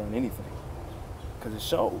people haven't done anything because it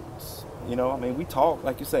shows. You know, I mean, we talk,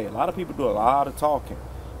 like you say, a lot of people do a lot of talking,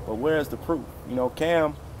 but where's the proof? You know,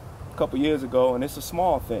 Cam, a couple years ago, and it's a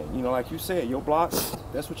small thing, you know, like you said, your block,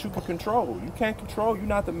 that's what you can control. You can't control, you're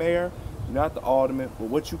not the mayor, you're not the alderman, but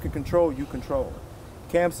what you can control, you control.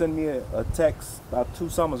 Cam sent me a text about 3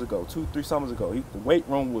 summers ago. The weight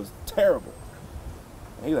room was terrible.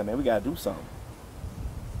 And he's like, man, we got to do something.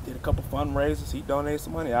 Did a couple fundraisers. He donated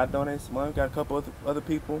some money. I donated some money. We got a couple other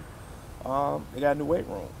people. They got a new weight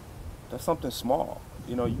room. That's something small.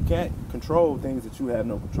 You know, you can't control things that you have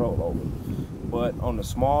no control over. But on the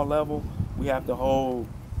small level, we have to hold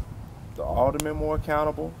the aldermen more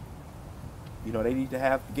accountable. You know, they need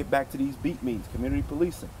to get back to these beat meetings, community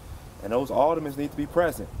policing. And those aldermen need to be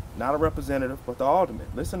present. Not a representative, but the alderman.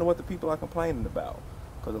 Listen to what the people are complaining about.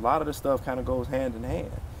 Because a lot of this stuff kind of goes hand in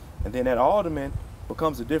hand. And then that alderman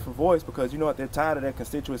becomes a different voice because, you know what, they're tired of their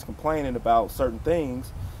constituents complaining about certain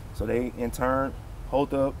things. So they, in turn, hold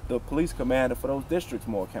the police commander for those districts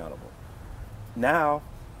more accountable. Now,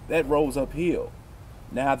 that rolls uphill.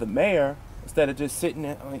 Now the mayor, instead of just sitting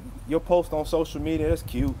there, I mean, your post on social media, that's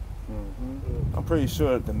cute. I'm pretty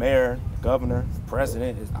sure the mayor, the governor, the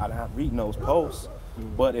president is out reading those posts.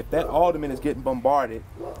 But if that alderman is getting bombarded,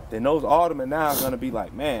 then those aldermen now are going to be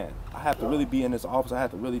like, man, I have to really be in this office. I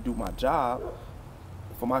have to really do my job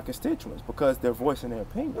for my constituents because they're voicing their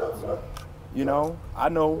opinions. You know, I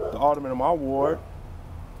know the alderman in my ward,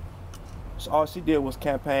 all she did was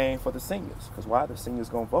campaign for the seniors. Because why? The seniors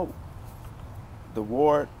going to vote. The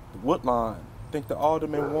ward, the Woodlawn, I think the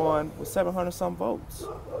alderman won with 700-some votes.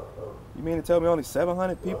 You mean to tell me only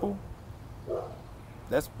 700 people?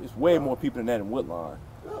 It's way more people than that in Woodlawn.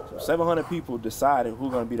 So 700 people decided who's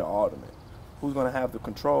going to be the alderman, who's going to have the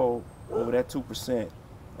control over that 2%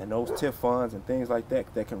 and those TIF funds and things like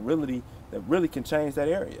that that really can change that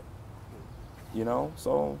area. You know,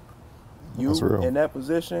 so you in that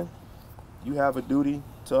position, you have a duty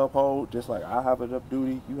to uphold, just like I have a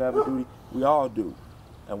duty, you have a duty, we all do.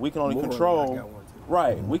 And we can only control,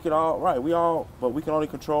 right, we can all, but we can only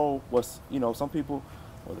control what's, you know, some people,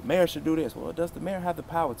 well, the mayor should do this. Well, does the mayor have the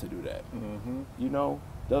power to do that? You know,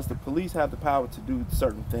 does the police have the power to do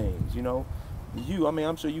certain things? You know, I mean,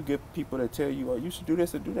 I'm sure you get people that tell you, oh, you should do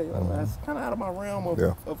this or do that. Like, that's kind of out of my realm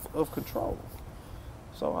of control.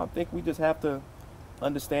 So I think we just have to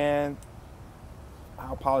understand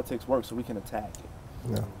how politics works so we can attack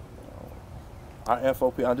it. Yeah. Our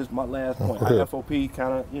FOP, just my last point, our FOP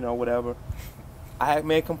kind of, you know, whatever. I had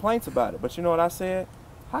made complaints about it, but you know what I said?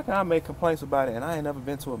 How can I make complaints about it and I ain't never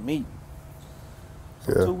been to a meeting?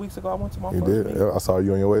 So 2 weeks ago, I went to my first meeting. Yeah, I saw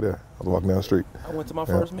you on your way there. I was walking down the street. I went to my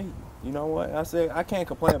first meeting. You know what? I said, I can't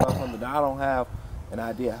complain about something that I don't have an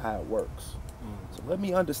idea how it works. So let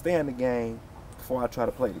me understand the game before I try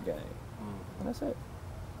to play the game. And that's it.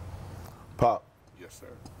 Pop. Yes, sir.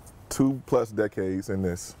 2+ decades in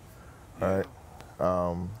this, right?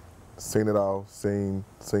 Seen it all, seen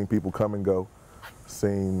people come and go,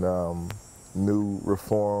 seen new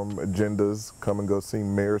reform agendas come and go,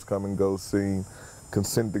 seen mayors come and go, seen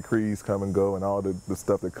consent decrees come and go, and all the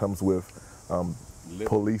stuff that comes with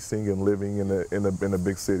policing and living in a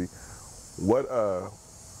big city. What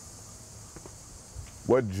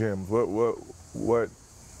gems,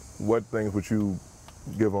 what things would you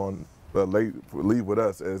give on leave with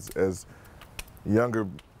us as younger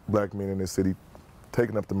black men in this city,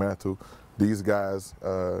 taking up the mantle? These guys,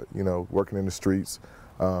 you know, working in the streets.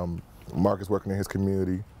 Marcus working in his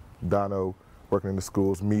community. Dono working in the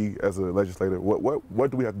schools. Me as a legislator.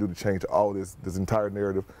 What do we have to do to change all this entire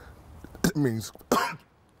narrative? It means,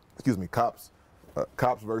 excuse me, cops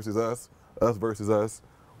versus us versus us.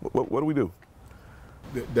 What do we do?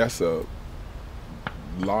 That's a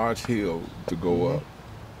large hill to go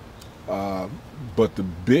up. But the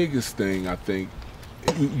biggest thing, I think,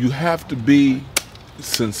 you have to be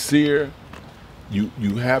sincere.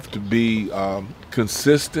 You have to be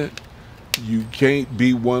consistent. You can't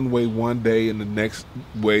be one way one day and the next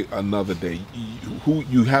way another day.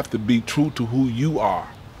 You have to be true to who you are,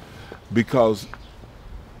 because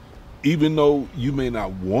even though you may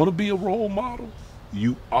not want to be a role model,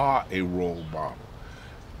 you are a role model.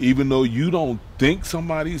 Even though you don't think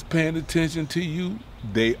somebody's paying attention to you,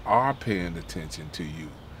 they are paying attention to you.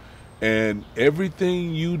 And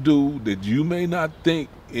everything you do that you may not think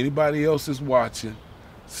anybody else is watching,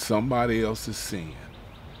 somebody else is seeing.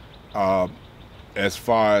 As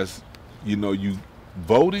far as, you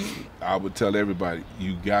voting, I would tell everybody,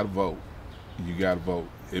 you gotta vote. You gotta vote.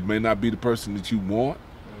 It may not be the person that you want,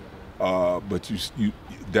 but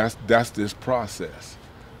that's this process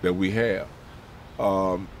that we have.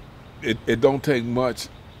 It don't take much,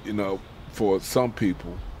 you know, for some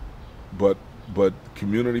people, but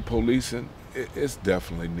community policing, it's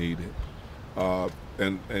definitely needed.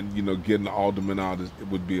 And you know, getting the alderman out it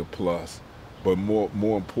would be a plus, but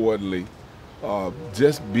more importantly,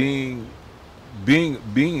 just being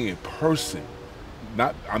in person.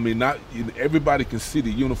 Not everybody can see the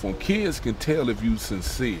uniform. Kids can tell if you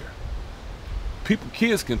sincere.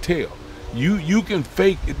 Kids can tell. You can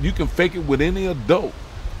fake it. You can fake it with any adult,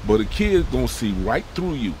 but a kid gonna see right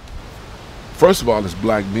through you. First of all, as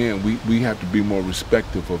black men, we have to be more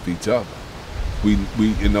respectful of each other. We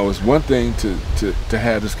you know, it's one thing to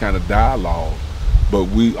have this kind of dialogue, but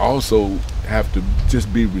we also have to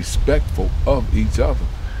just be respectful of each other,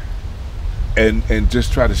 and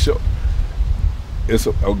just try to show. It's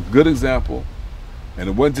a good example, and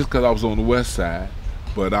it wasn't just because I was on the west side,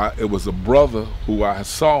 but it was a brother who I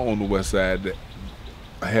saw on the west side that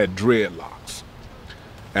had dreadlocks,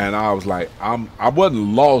 and I was like, I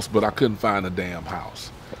wasn't lost, but I couldn't find a damn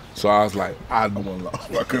house. So I was like, I wasn't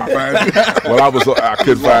lost. I couldn't find it. Well, I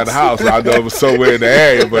couldn't find the house. I know it was somewhere in the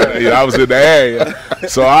area, but you know, I was in the area.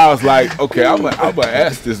 So I was like, okay, I'm gonna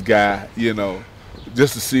ask this guy, you know,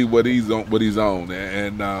 just to see what he's on.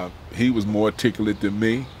 And he was more articulate than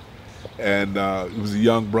me, and he was a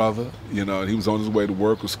young brother, you know, and he was on his way to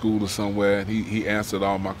work or school or somewhere, and he answered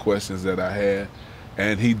all my questions that I had.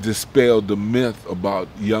 And he dispelled the myth about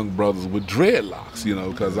young brothers with dreadlocks, you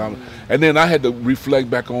know, because and then I had to reflect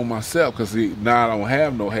back on myself, because now I don't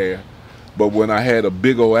have no hair, but when I had a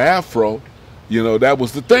big old afro, you know, that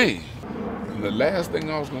was the thing. And the last thing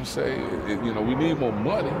I was gonna say is, you know, we need more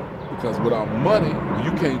money, because without money,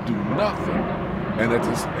 you can't do nothing. And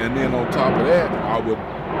then on top of that,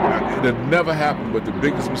 it had never happened, but the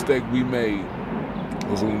biggest mistake we made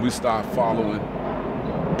was when we started following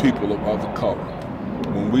people of other color.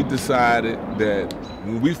 When we decided that,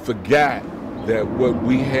 when we forgot that what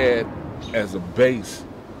we had as a base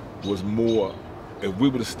was more, if we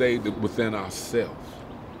would have stayed within ourselves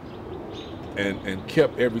and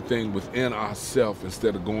kept everything within ourselves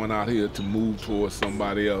instead of going out here to move towards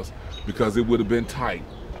somebody else, because it would have been tight.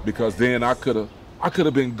 Because then I could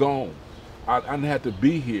have been gone. I didn't have to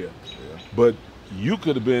be here. But you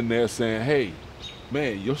could have been there saying, hey,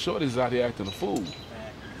 man, your shorty's out here acting a fool.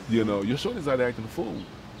 You know, your shorty's out there acting a fool.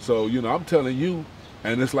 So, you know, I'm telling you,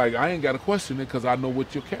 and it's like, I ain't got to question it, because I know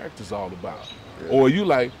what your character's all about. Yeah. Or you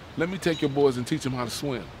like, let me take your boys and teach them how to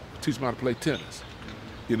swim, teach them how to play tennis.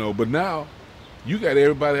 You know, but now you got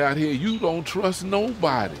everybody out here, you don't trust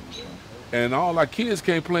nobody. And all our kids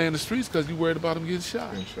can't play in the streets because you worried about them getting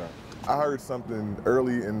shot. I heard something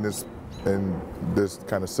early in this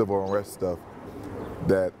kind of civil unrest stuff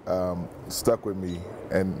that stuck with me,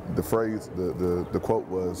 and the phrase, the quote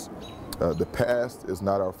was, the past is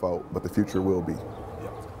not our fault, but the future will be.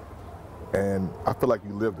 And I feel like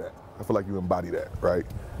you live that. I feel like you embody that, right?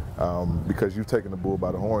 Because you've taken the bull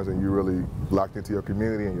by the horns and you really locked into your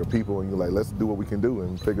community and your people, and you're like, let's do what we can do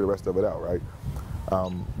and figure the rest of it out, right?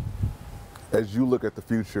 As you look at the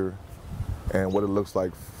future and what it looks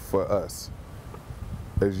like for us,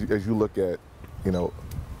 as you look at, you know,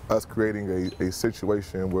 us creating a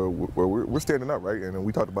situation where we're standing up, right? And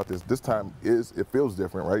we talked about this time it feels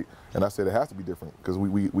different, right? And I said it has to be different because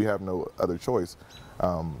we have no other choice.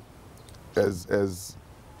 As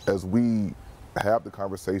we have the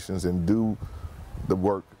conversations and do the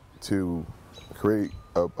work to create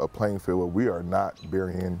a playing field where we are not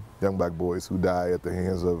burying young black boys who die at the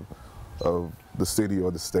hands of the city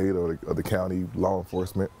or the state or the county law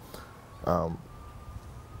enforcement.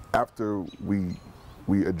 After we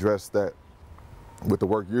address that with the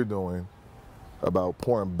work you're doing about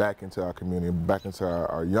pouring back into our community, back into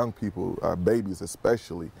our young people, our babies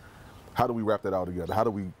especially, how do we wrap that all together? How do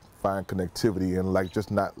we find connectivity and like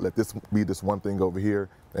just not let this be this one thing over here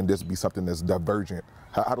and this be something that's divergent?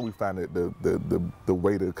 How do we find the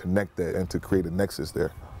way to connect that and to create a nexus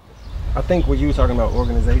there? I think what you were talking about,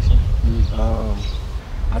 organization,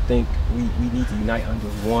 I think we need to unite under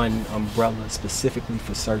one umbrella specifically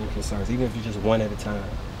for certain concerns, even if it's just one at a time.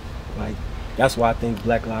 Like, that's why I think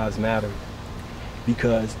Black Lives Matter,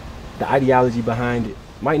 because the ideology behind it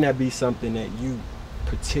might not be something that you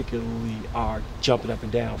particularly are jumping up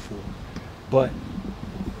and down for, but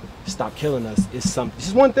stop killing us is something. It's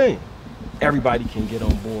just one thing everybody can get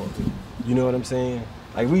on board with. You know what I'm saying?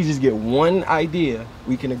 Like, we just get one idea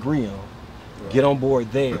we can agree on, get on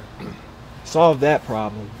board there, solve that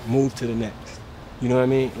problem, move to the next. You know what I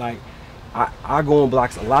mean? Like, I go on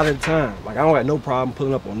blocks a lot of the time. Like, I don't have no problem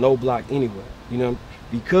pulling up on no block anywhere. You know,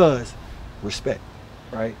 because respect,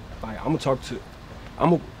 right? Like I'm in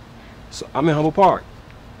Humboldt Park.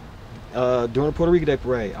 During the Puerto Rico Day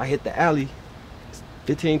parade, I hit the alley,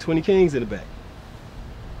 15, 20 kings in the back.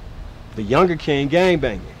 The younger king gang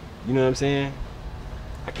banging, you know what I'm saying?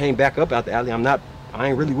 I came back up out the alley. I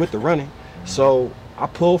ain't really with the running. So I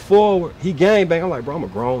pulled forward, he gang bang. I'm like, bro, I'm a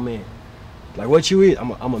grown man. Like, what you is?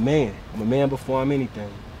 I'm a man. I'm a man before I'm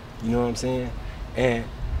anything. You know what I'm saying? And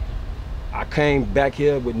I came back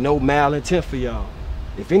here with no malintent for y'all.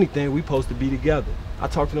 If anything, we supposed to be together. I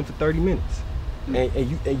talked to them for 30 minutes.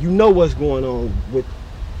 And you know what's going on with,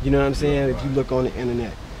 you know what I'm saying, if you look on the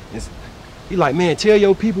internet. He like, man, tell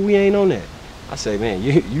your people we ain't on that. I say, man,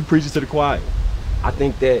 you preaching to the choir. I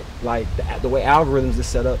think that like the way algorithms are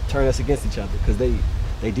set up turn us against each other because they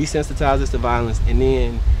desensitize us to violence, and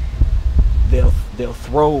then they'll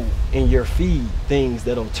throw in your feed things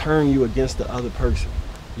that'll turn you against the other person.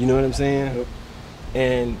 You know what I'm saying? Yep.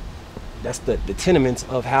 And that's the tenements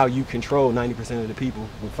of how you control 90% of the people.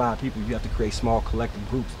 With 5 people, you have to create small collective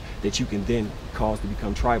groups that you can then cause to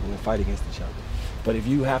become tribal and fight against each other. But if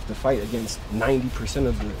you have to fight against 90%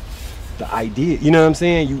 of the idea, you know what I'm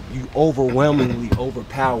saying? You overwhelmingly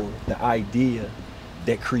overpower the idea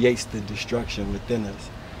that creates the destruction within us.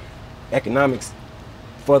 Economics,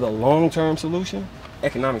 for the long-term solution,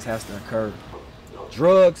 economics has to occur.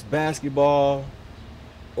 Drugs, basketball,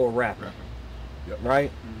 or rapping,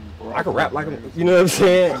 right? I can rap like you know what I'm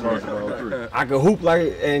saying? I can hoop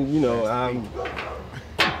like, and you know,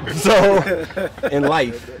 so in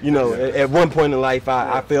life, you know, at one point in life,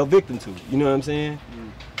 I fell victim to it. You know what I'm saying?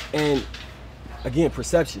 And again,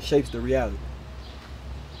 perception shapes the reality.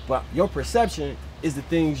 But your perception is the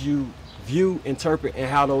things you view, interpret, and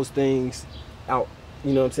how those things out,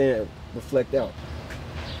 you know what I'm saying, reflect out.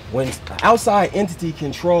 When an outside entity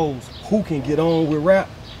controls who can get on with rap,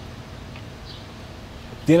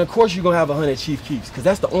 then of course you're gonna have 100 Chief Keefs, because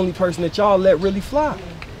that's the only person that y'all let really fly.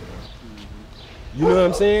 You know what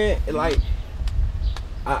I'm saying? Like,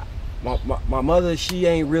 my mother, she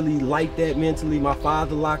ain't really like that mentally. My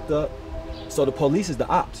father locked up. So the police is the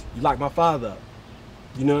ops. You lock my father up.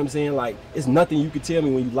 You know what I'm saying? Like, it's nothing you could tell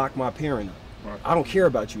me when you lock my parent up. Right. I don't care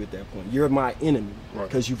about you at that point. You're my enemy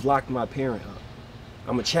because you've locked my parent up.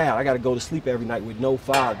 I'm a child. I got to go to sleep every night with no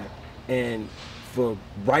father. And for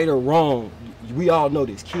right or wrong, we all know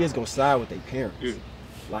this. Kids gonna side with their parents. Yeah.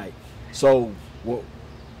 Like, so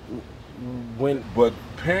But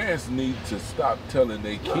parents need to stop telling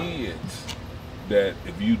their kids that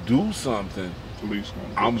if you do something,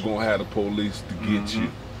 I'm gonna have the police to get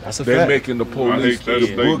you. That's a They're fact. making the police the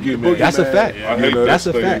boogeyman. That's a fact. That's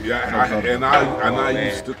a fact. I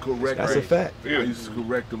used to correct them. That's a fact. I used to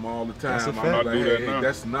correct them all the time. That's a fact. I'm like, hey,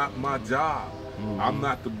 that's not my job. I'm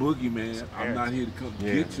not the boogeyman. I'm not here to come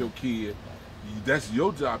get your kid. That's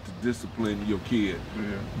your job to discipline your kid.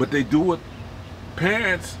 But they do it.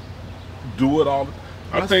 Parents do it all the time.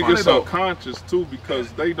 I think it's subconscious too,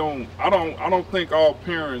 because they don't. I don't think all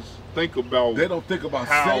parents think about. They don't think about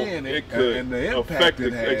how saying it could and the impact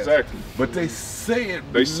it has. Exactly. But they say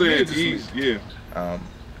it. They say it easy. Yeah.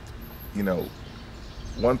 You know,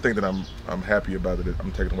 one thing that I'm happy about that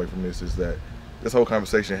I'm taking away from this is that this whole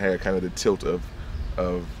conversation had kind of the tilt of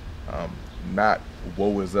not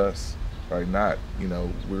woe is us, right? Not, you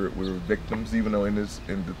know, we're victims, even though in the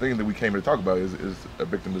thing that we came here to talk about is a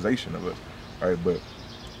victimization of us, right? But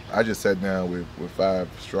I just sat down with 5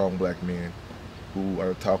 strong black men who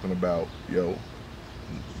are talking about, yo,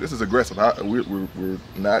 this is aggressive. We're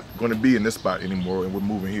not going to be in this spot anymore, and we're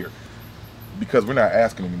moving here because we're not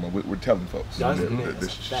asking anymore. We're telling folks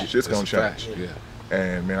this shit's gonna change. Yeah.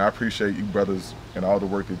 And man, I appreciate you brothers and all the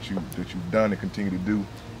work that you've done and continue to do.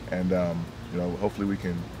 And you know, hopefully we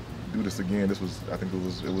can do this again. I think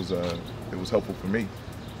it was helpful for me.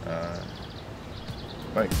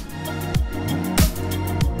 Thanks.